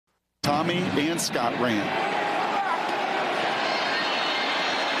Tommy and Scott ran.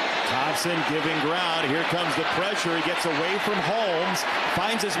 Thompson giving ground. Here comes the pressure. He gets away from Holmes,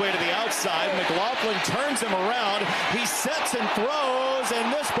 finds his way to the outside. McLaughlin turns him around. He sets and throws,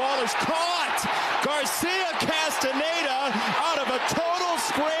 and this ball is caught. Garcia Castaneda out of a total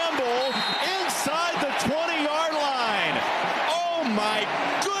scramble inside the 20-yard line. Oh, my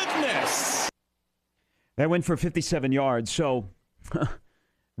goodness. That went for 57 yards. So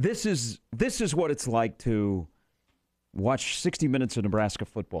this is what it's like to watch 60 minutes of Nebraska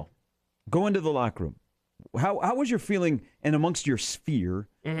football. Go into the locker room. How was your feeling and amongst your sphere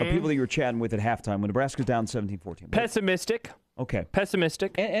of people that you were chatting with at halftime when Nebraska's down 17-14? Pessimistic. Okay.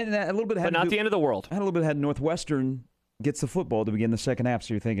 Pessimistic. And a little bit had but not the end of the world. I had a little bit had Northwestern gets the football to begin the second half,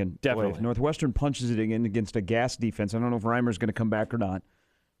 so you're thinking, definitely. Boy, if Northwestern punches it in against a gas defense, I don't know if Reimer's going to come back or not,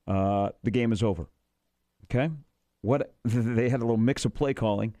 the game is over. Okay? They had a little mix of play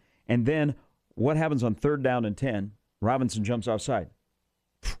calling, and then what happens on 3rd down and 10? Robinson jumps offside.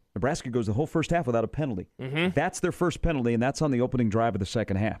 Nebraska goes the whole first half without a penalty. That's their first penalty, and that's on the opening drive of the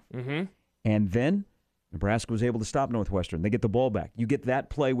second half. And then Nebraska was able to stop Northwestern. They get the ball back. You get that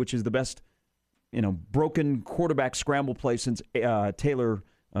play, which is the best, broken quarterback scramble play since Taylor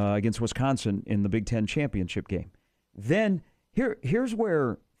against Wisconsin in the Big Ten championship game. Then here's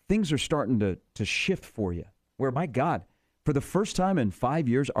where things are starting to shift for you. Where, my God, for the first time in 5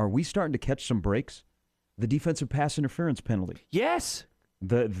 years, are we starting to catch some breaks? The defensive pass interference penalty. Yes.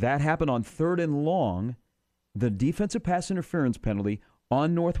 That happened on 3rd and long. The defensive pass interference penalty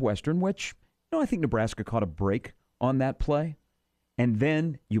on Northwestern, which I think Nebraska caught a break on that play. And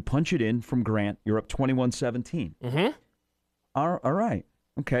then you punch it in from Grant. You're up 21-17. All right.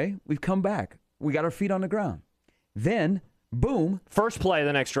 Okay. We've come back. We got our feet on the ground. Then, boom. First play of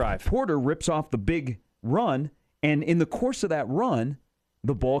the next drive. Porter rips off the big run. And in the course of that run,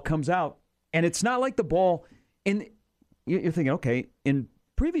 the ball comes out. And it's not like the ball you're thinking, okay, in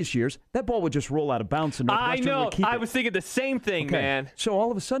previous years, that ball would just roll out of bounds and Northwestern would keep it. I was thinking the same thing, man. So all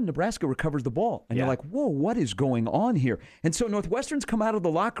of a sudden, Nebraska recovers the ball. And you're like, whoa, what is going on here? And so Northwestern's come out of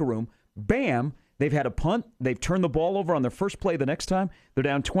the locker room. Bam, they've had a punt. They've turned the ball over on their first play the next time. They're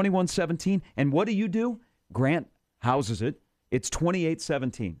down 21-17. And what do? Grant houses it. It's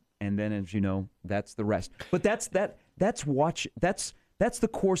 28-17. And then, as you know, that's the rest. But that's the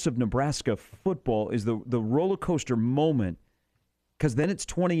course of Nebraska football, is the roller coaster moment, because then it's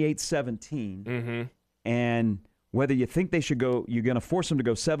 28-17, and whether you think they should go, you're going to force them to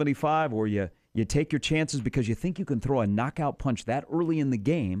go 75, or you take your chances because you think you can throw a knockout punch that early in the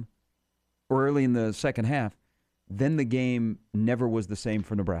game or early in the second half, then the game never was the same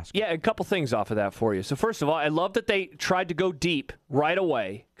for Nebraska. Yeah, a couple things off of that for you. So first of all, I love that they tried to go deep right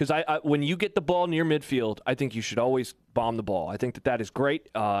away, because when you get the ball near midfield, I think you should always bomb the ball. I think that is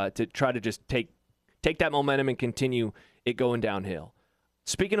great to try to just take that momentum and continue it going downhill.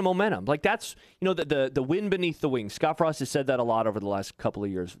 Speaking of momentum, like that's, the wind beneath the wings. Scott Frost has said that a lot over the last couple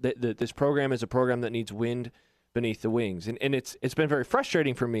of years. This program is a program that needs wind beneath the wings. And it's been very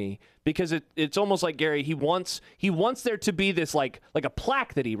frustrating for me, because it's almost like Gary, he wants there to be this like a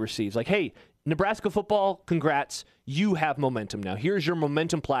plaque that he receives. Like, hey, Nebraska football, congrats. You have momentum now. Here's your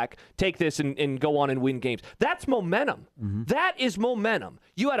momentum plaque. Take this and go on and win games. That's momentum. That is momentum.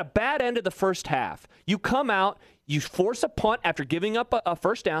 You had a bad end of the first half. You come out, you force a punt after giving up a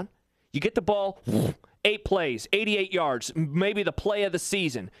first down. You get the ball, 8 plays, 88 yards, maybe the play of the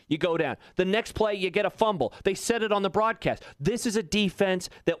season. You go down. The next play, you get a fumble. They said it on the broadcast. This is a defense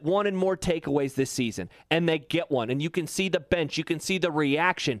that wanted more takeaways this season, and they get one. And you can see the bench. You can see the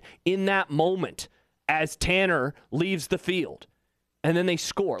reaction in that moment as Tanner leaves the field. And then they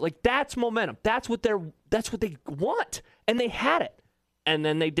score. Like, that's momentum. That's what they want. And they had it. And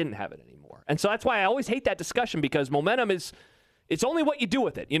then they didn't have it anymore. And so that's why I always hate that discussion, because momentum is... It's only what you do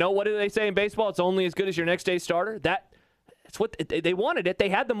with it. What do they say in baseball? It's only as good as your next day starter. That's what they wanted it. They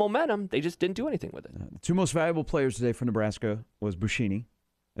had the momentum. They just didn't do anything with it. The two most valuable players today for Nebraska was Buschini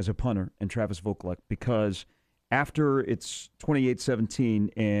as a punter and Travis Vokalek, because after it's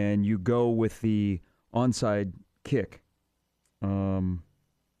 28-17 and you go with the onside kick, there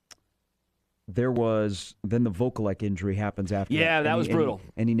was then the Vokalek injury happens after. Yeah, that was brutal.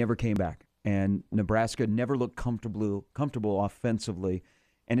 And he never came back. And Nebraska never looked comfortable offensively.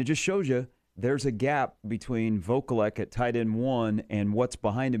 And it just shows you there's a gap between Vokalek at tight end 1 and what's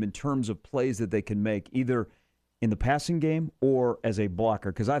behind him in terms of plays that they can make, either in the passing game or as a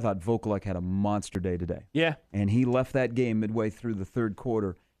blocker, because I thought Vokalek had a monster day today. Yeah. And he left that game midway through the third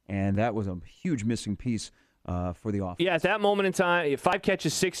quarter, and that was a huge missing piece for the offense. Yeah, at that moment in time, 5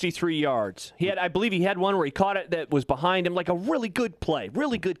 catches, 63 yards. I believe he had one where he caught it that was behind him, like a really good play,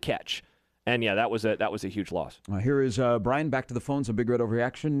 really good catch. And yeah, that was a huge loss. Here is Brian back to the phones on Big Red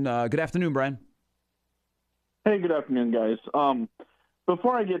Overreaction. Good afternoon, Brian. Hey, good afternoon, guys.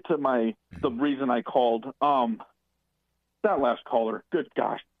 Before I get to the reason I called, that last caller, good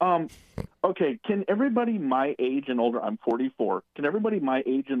gosh. Okay, can everybody my age and older, I'm 44, can everybody my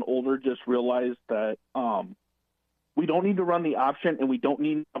age and older just realize that we don't need to run the option and we don't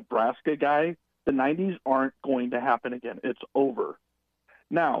need a Nebraska guy? The 90s aren't going to happen again. It's over.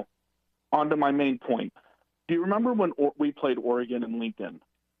 Now, on to my main point. Do you remember when we played Oregon and Lincoln?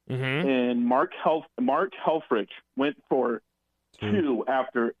 Mm-hmm. And Mark Helfrich went for 2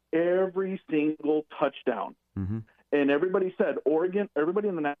 after every single touchdown. Mm-hmm. And everybody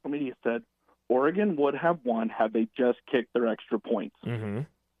in the national media said, Oregon would have won had they just kicked their extra points. Mm-hmm.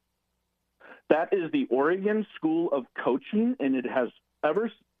 That is the Oregon school of coaching, and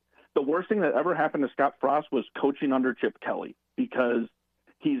the worst thing that ever happened to Scott Frost was coaching under Chip Kelly, because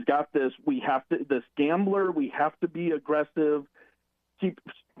he's got this gambler, we have to be aggressive, keep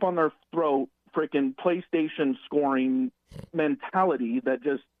on their throat, freaking PlayStation scoring mentality that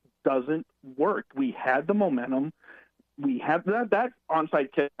just doesn't work. We had the momentum. We had that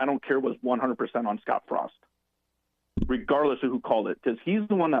onside kick, I don't care, was 100% on Scott Frost, regardless of who called it, because he's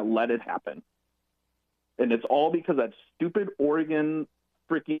the one that let it happen. And it's all because of that stupid Oregon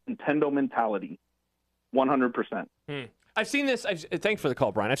freaking Nintendo mentality, 100%. I've seen this. Thanks for the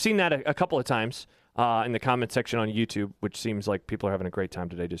call, Brian. I've seen that a couple of times in the comment section on YouTube, which seems like people are having a great time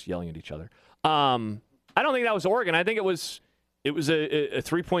today just yelling at each other. I don't think that was Oregon. I think it was a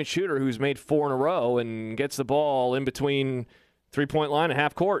three-point shooter who's made 4 in a row and gets the ball in between three-point line and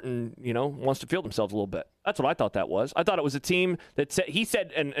half court and, wants to field themselves a little bit. That's what I thought that was. I thought it was a team that he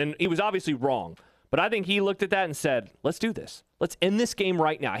said, and he was obviously wrong, but I think he looked at that and said, let's do this. Let's end this game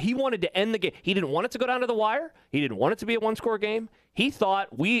right now. He wanted to end the game. He didn't want it to go down to the wire. He didn't want it to be a one-score game. He thought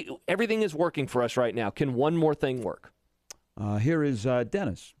everything is working for us right now. Can one more thing work? Here is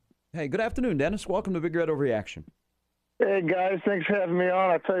Dennis. Hey, good afternoon, Dennis. Welcome to Big Red Overreaction. Hey, guys. Thanks for having me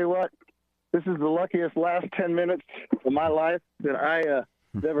on. I tell you what, this is the luckiest last 10 minutes of my life that I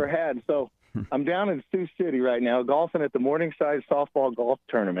ever had. So I'm down in Sioux City right now, golfing at the Morningside Softball Golf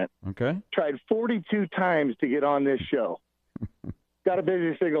Tournament. Okay. Tried 42 times to get on this show. Got a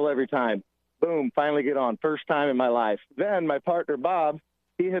busy signal every time. Boom, finally get on. First time in my life. Then my partner, Bob,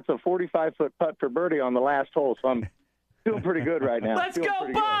 he hits a 45-foot putt for birdie on the last hole. So I'm feeling pretty good right now. Let's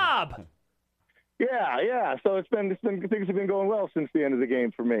go, Bob! Good. Yeah. So things have been going well since the end of the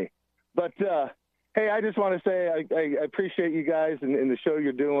game for me. But, hey, I just want to say I appreciate you guys and the show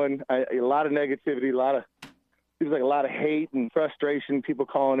you're doing. A lot of negativity, seems like a lot of hate and frustration, people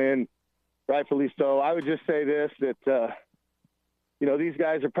calling in, rightfully so. I would just say this, that, these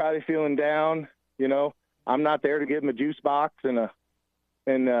guys are probably feeling down. I'm not there to give them a juice box and a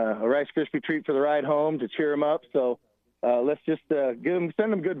Rice Krispie treat for the ride home to cheer them up. So let's just send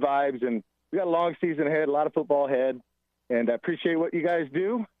them good vibes. And we got a long season ahead, a lot of football ahead. And I appreciate what you guys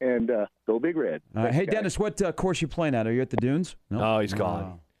do, and go Big Red. Hey, Dennis, what course you playing at? Are you at the Dunes? No, he's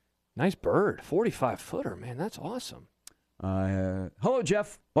gone. Nice bird, 45-footer, man. That's awesome. Hello,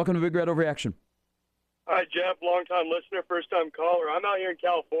 Jeff. Welcome to Big Red Overreaction. Hi, Jeff, long-time listener, first-time caller. I'm out here in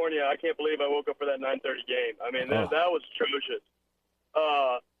California. I can't believe I woke up for that 9:30 game. I mean, that was atrocious.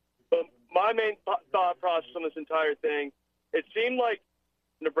 But my main thought process on this entire thing, it seemed like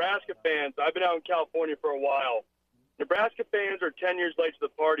Nebraska fans, I've been out in California for a while, Nebraska fans are 10 years late to the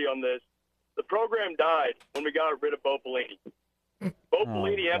party on this. The program died when we got rid of Bo Pelini. Bo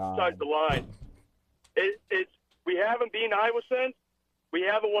Pelini emphasized the line. We haven't beaten Iowa since. We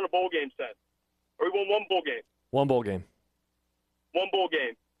haven't won a bowl game since. Or we won one bowl game. One bowl game. One bowl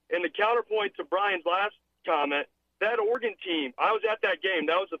game. And the counterpoint to Brian's last comment, that Oregon team, I was at that game.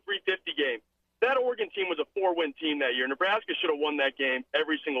 That was a 350 game. That Oregon team was a 4-win team that year. Nebraska should have won that game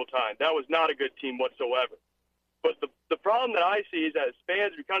every single time. That was not a good team whatsoever. But the problem that I see is that as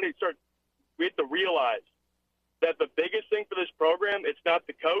fans, we have to realize that the biggest thing for this program, it's not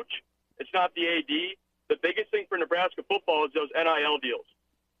the coach, it's not the AD. The biggest thing for Nebraska football is those NIL deals,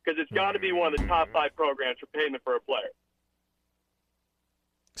 because it's got to be one of the top 5 programs for payment for a player.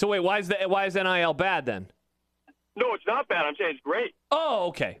 So wait, why is NIL bad then? No, it's not bad. I'm saying it's great. Oh,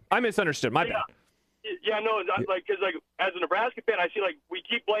 okay. I misunderstood. My bad. Yeah, no, because as a Nebraska fan, I see we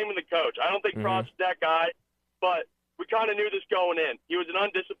keep blaming the coach. I don't think Frost is that guy. But we kind of knew this going in. He was an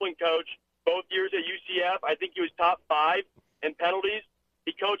undisciplined coach. Both years at UCF, I think he was top 5 in penalties.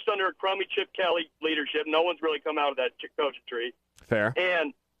 He coached under a crummy Chip Kelly leadership. No one's really come out of that coaching tree. Fair.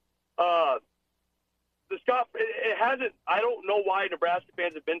 And it hasn't. I don't know why Nebraska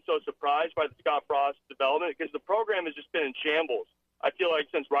fans have been so surprised by the Scott Frost development, because the program has just been in shambles. I feel like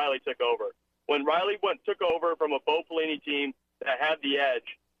since Riley took over. When Riley took over from a Bo Pelini team that had the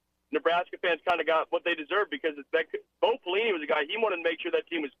edge, Nebraska fans kind of got what they deserved, because Bo Pelini was a guy, he wanted to make sure that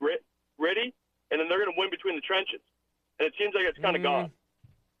team was gritty, and then they're going to win between the trenches. And it seems like it's kind of gone.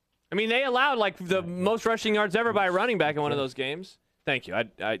 I mean, they allowed like the most rushing yards ever by a running back in one of those games. Thank you.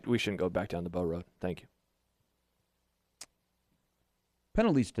 We shouldn't go back down the Bo road. Thank you.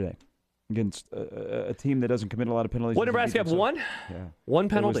 Penalties today against a team that doesn't commit a lot of penalties. What, Nebraska have one? Yeah. One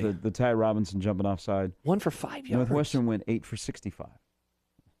penalty. It was the Ty Robinson jumping offside. 1 for 5 yards. Northwestern went 8 for 65.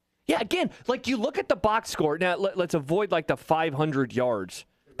 Yeah, again, like you look at the box score. Now, let's avoid like the 500 yards.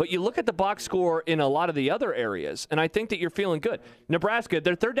 But you look at the box score in a lot of the other areas, and I think that you're feeling good. Nebraska,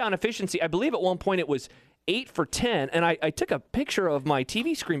 their third down efficiency, I believe at one point it was 8 for 10, and I took a picture of my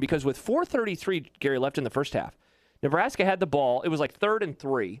TV screen because with 4:33, Gary, left in the first half, Nebraska had the ball. It was like 3rd and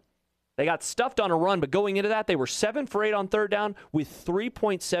 3. They got stuffed on a run, but going into that, they were 7 for 8 on third down with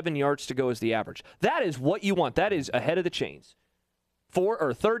 3.7 yards to go as the average. That is what you want. That is ahead of the chains.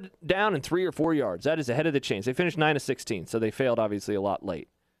 3rd down and 3 or 4 yards. That is ahead of the chains. They finished 9 of 16, so they failed obviously a lot late.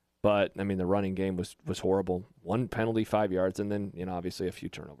 But, I mean, the running game was horrible. 1 penalty, 5 yards, and then, obviously a few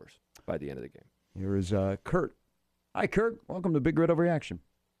turnovers by the end of the game. Here is Kurt. Hi, Kurt. Welcome to Big Red Overreaction.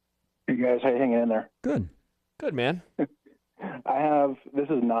 Hey, guys. How you hanging in there? Good. Good, man. This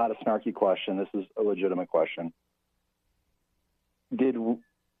is not a snarky question. This is a legitimate question. Who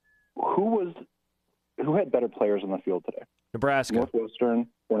had better players on the field today? Nebraska. Northwestern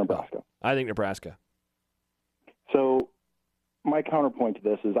or Nebraska? I think Nebraska. So my counterpoint to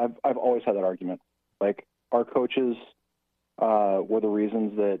this is I've always had that argument. Like, our coaches were the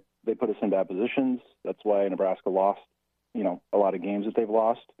reasons that they put us in bad positions. That's why Nebraska lost, a lot of games that they've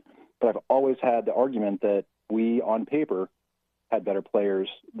lost. But I've always had the argument that we, on paper, had better players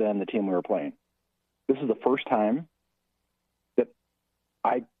than the team we were playing. This is the first time that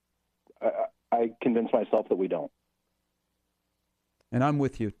I convinced myself that we don't. And I'm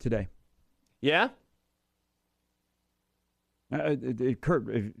with you today. Yeah? Kurt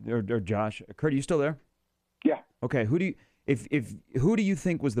or Josh. Kurt, are you still there? Yeah. Okay. Who do you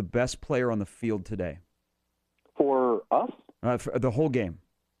think was the best player on the field today? For us? For the whole game.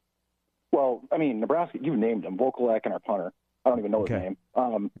 Well, I mean, Nebraska, you named him, Vokalek and our punter. I don't even know his name.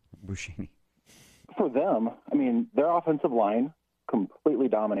 Bushini. For them, I mean, their offensive line completely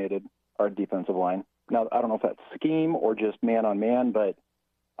dominated our defensive line. Now, I don't know if that's scheme or just man-on-man, but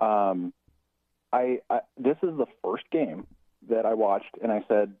this is the first game that I watched, and I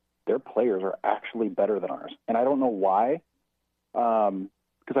said, their players are actually better than ours. And I don't know why, because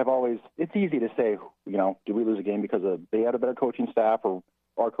it's easy to say, did we lose a game because they had a better coaching staff or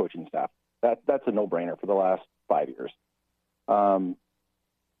our coaching staff? That's a no-brainer for the last 5 years.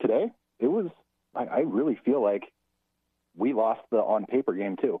 Today, I really feel like we lost the on-paper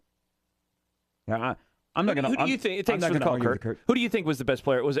game too. Yeah, I'm not going to. Who do you think? Thanks for the call, Kurt. Who do you think was the best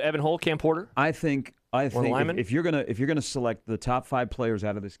player? Was it Evan Hull, Cam Porter? I think if you're gonna select the top 5 players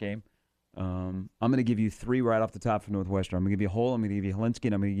out of this game, I'm going to give you 3 right off the top for Northwestern. I'm going to give you Hull, I'm going to give you Helinski,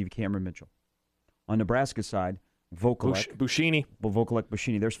 and I'm going to give you Cameron Mitchell. On Nebraska's side, Vokalek,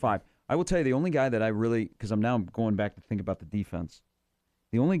 Bushini. There's 5. I will tell you the only guy that I really, because I'm now going back to think about the defense,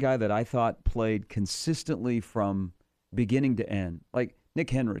 the only guy that I thought played consistently from beginning to end, like Nick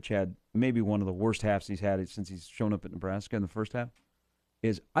Henrich had maybe one of the worst halves he's had since he's shown up at Nebraska in the first half,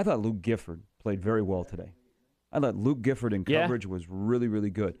 I thought Luke Gifford played very well today. I thought Luke Gifford in coverage was really, really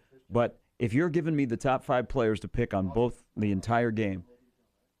good. But if you're giving me the top 5 players to pick on both the entire game,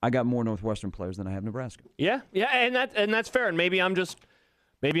 I got more Northwestern players than I have Nebraska. Yeah, and that's fair. And maybe I'm just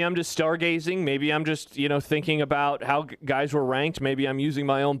stargazing. Maybe I'm just thinking about how guys were ranked. Maybe I'm using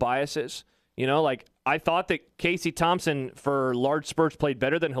my own biases. Like I thought that Casey Thompson for large spurts played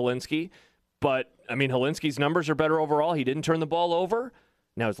better than Helinski, but I mean Helinski's numbers are better overall. He didn't turn the ball over.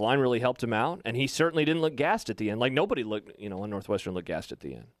 Now his line really helped him out, and he certainly didn't look gassed at the end. Like nobody looked, on Northwestern looked gassed at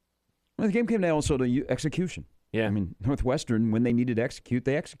the end. Well, the game came down also to execution. Yeah, I mean Northwestern, when they needed to execute,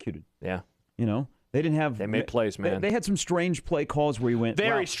 they executed. Yeah, they didn't have. They made plays, man. They had some strange play calls where you went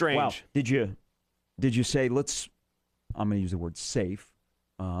very strange. Wow. Did you say I'm going to use the word safe.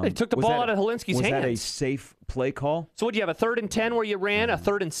 They took the ball out of Helinski's hands. Was that a safe play call? So what, you have a 3rd and 10 where you ran, a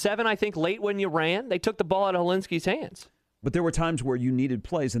 3rd and 7, I think, late when you ran? They took the ball out of Helinski's hands. But there were times where you needed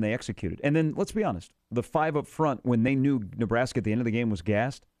plays and they executed. And then, let's be honest, the 5 up front, when they knew Nebraska at the end of the game was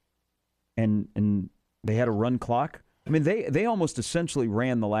gassed and they had a run clock, I mean, they almost essentially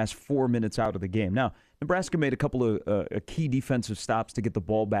ran the last 4 minutes out of the game. Now, Nebraska made a couple of key defensive stops to get the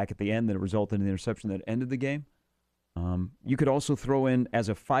ball back at the end that resulted in the interception that ended the game. You could also throw in as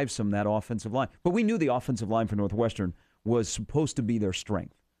a fivesome that offensive line. But we knew the offensive line for Northwestern was supposed to be their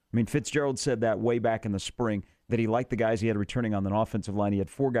strength. I mean, Fitzgerald said that way back in the spring that he liked the guys he had returning on the offensive line. He had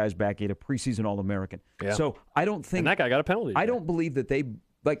 4 guys back. He had a preseason All-American. Yeah. So I don't think – and that guy got a penalty. I don't believe that they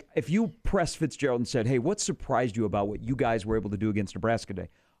 – like, if you pressed Fitzgerald and said, hey, what surprised you about what you guys were able to do against Nebraska today?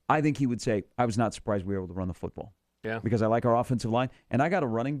 I think he would say, I was not surprised we were able to run the football. Yeah. Because I like our offensive line. And I got a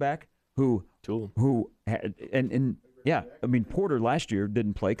running back who had – and yeah, I mean, Porter last year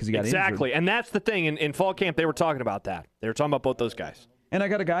didn't play because he got injured. Exactly, and that's the thing. In fall camp, they were talking about that. They were talking about both those guys. And I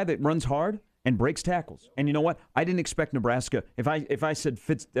got a guy that runs hard and breaks tackles. And you know what? I didn't expect Nebraska. If I said,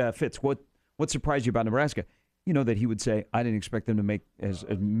 Fitz, what surprised you about Nebraska? You know that he would say, I didn't expect them to make as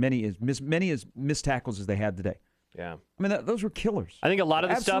many missed tackles as they had today. Yeah. I mean, those were killers. I think a lot of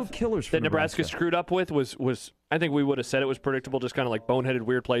the Absolute stuff killers for that Nebraska screwed up with was I think we would have said it was predictable, just kind of like boneheaded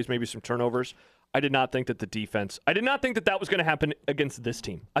weird plays, maybe some turnovers. I did not think that the defense – I did not think that was going to happen against this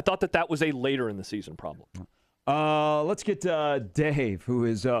team. I thought that was a later in the season problem. Let's get Dave, who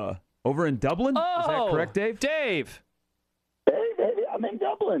is over in Dublin. Oh, is that correct, Dave? Dave. Hey, baby, I'm in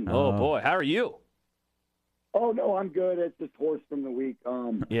Dublin. Oh, boy. How are you? Oh, no, I'm good. It's just horse from the week.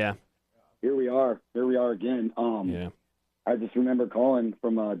 Yeah. Here we are again. Yeah. I just remember calling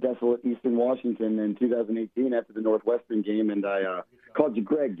from desolate Eastern Washington in 2018 after the Northwestern game, and I called you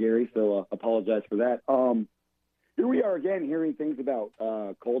Greg, Gary, so apologize for that. Here we are again, hearing things about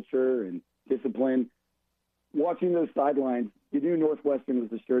culture and discipline. Watching those sidelines, you knew Northwestern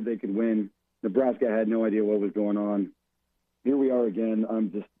was assured they could win. Nebraska had no idea what was going on. Here we are again.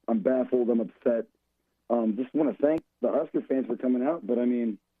 I'm baffled. I'm upset. Just want to thank the Husker fans for coming out, but I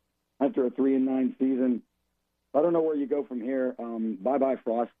mean, after a 3-9 season, I don't know where you go from here. Bye-bye,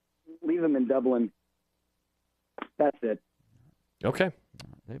 Frost. Leave them in Dublin. That's it. Okay.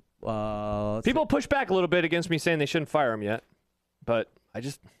 People push back a little bit against me saying they shouldn't fire him yet, but I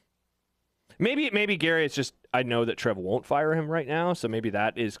just maybe Gary. It's just I know that Trev won't fire him right now, so maybe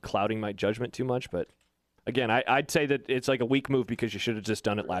that is clouding my judgment too much. But again, I'd say that it's like a weak move because you should have just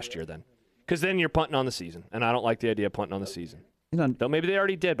done it last year then, because then you're punting on the season, and I don't like the idea of punting on the season. Though maybe they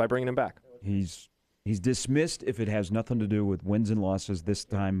already did by bringing him back. He's dismissed if it has nothing to do with wins and losses this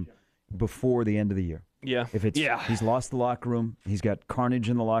time before the end of the year. Yeah. If it's he's lost the locker room, he's got carnage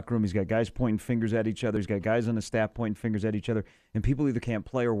in the locker room, he's got guys pointing fingers at each other, he's got guys on the staff pointing fingers at each other, and people either can't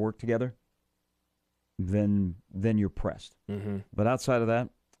play or work together, then you're pressed. Mm-hmm. But outside of that,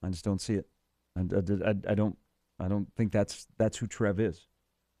 I just don't see it. I don't think that's who Trev is.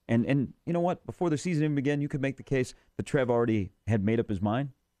 And you know what? Before the season even began, you could make the case that Trev already had made up his mind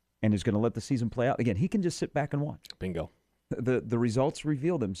and is going to let the season play out. Again, he can just sit back and watch. Bingo. The results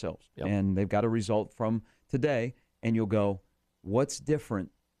reveal themselves. Yep. And they've got a result from today, and you'll go, what's different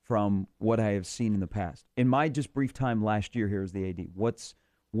from what I have seen in the past? In my just brief time last year here as the AD, what's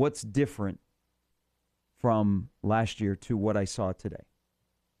different from last year to what I saw today?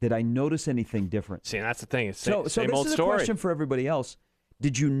 Did I notice anything different? See, that's the thing. It's so same this old is story. a question for everybody else.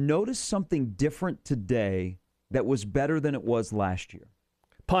 Did you notice something different today that was better than it was last year?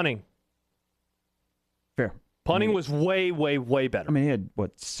 Punting. Fair. Punting was way, way, way better. I mean, he had,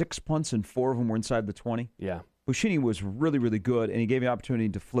 6 punts and 4 of them were inside the 20? Yeah. Buschini was really, really good, and he gave you the opportunity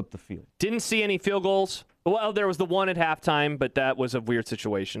to flip the field. Didn't see any field goals. Well, there was the one at halftime, but that was a weird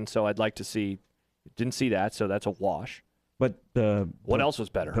situation, so I'd like to see. Didn't see that, so that's a wash. But what else was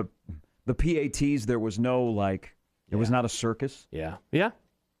better? The PATs, there was no, it was not a circus. Yeah. Yeah.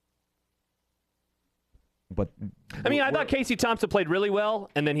 But I mean, I thought Casey Thompson played really well,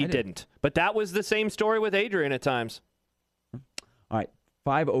 and then he didn't. But that was the same story with Adrian at times. All right,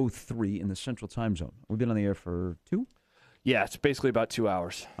 5:03 in the Central Time Zone. We've been on the air for 2? Yeah, it's basically about 2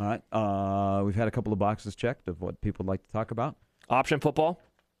 hours. All right, we've had a couple of boxes checked of what people would like to talk about. Option football?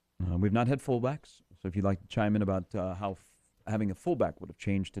 We've not had fullbacks, so if you'd like to chime in about how having a fullback would have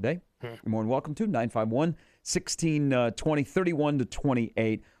changed today, you're more than welcome to. 951-1620,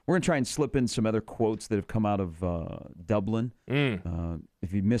 31-28. We're going to try and slip in some other quotes that have come out of Dublin.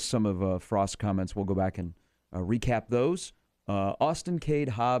 If you missed some of Frost's comments, we'll go back and recap those. Austin, Cade,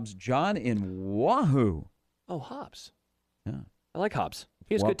 Hobbs, John in Wahoo. Oh, Hobbs. Yeah. I like Hobbs.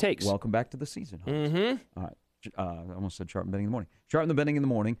 He has good takes. Welcome back to the season, Hobbs. Mm-hmm. All right. I almost said Sharp and Betting in the Morning. Sharp and the Betting in the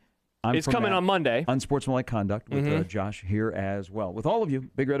Morning. It's coming on Monday. Unsportsmanlike Conduct with Josh here as well. With all of you,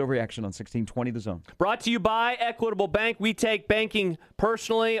 Big Red Overreaction on 1620 The Zone. Brought to you by Equitable Bank. We take banking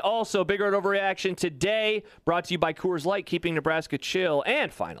personally. Also, Big Red Overreaction today. Brought to you by Coors Light, keeping Nebraska chill.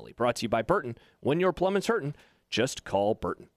 And finally, brought to you by Burton. When your plumbing's hurting, Just call Burton.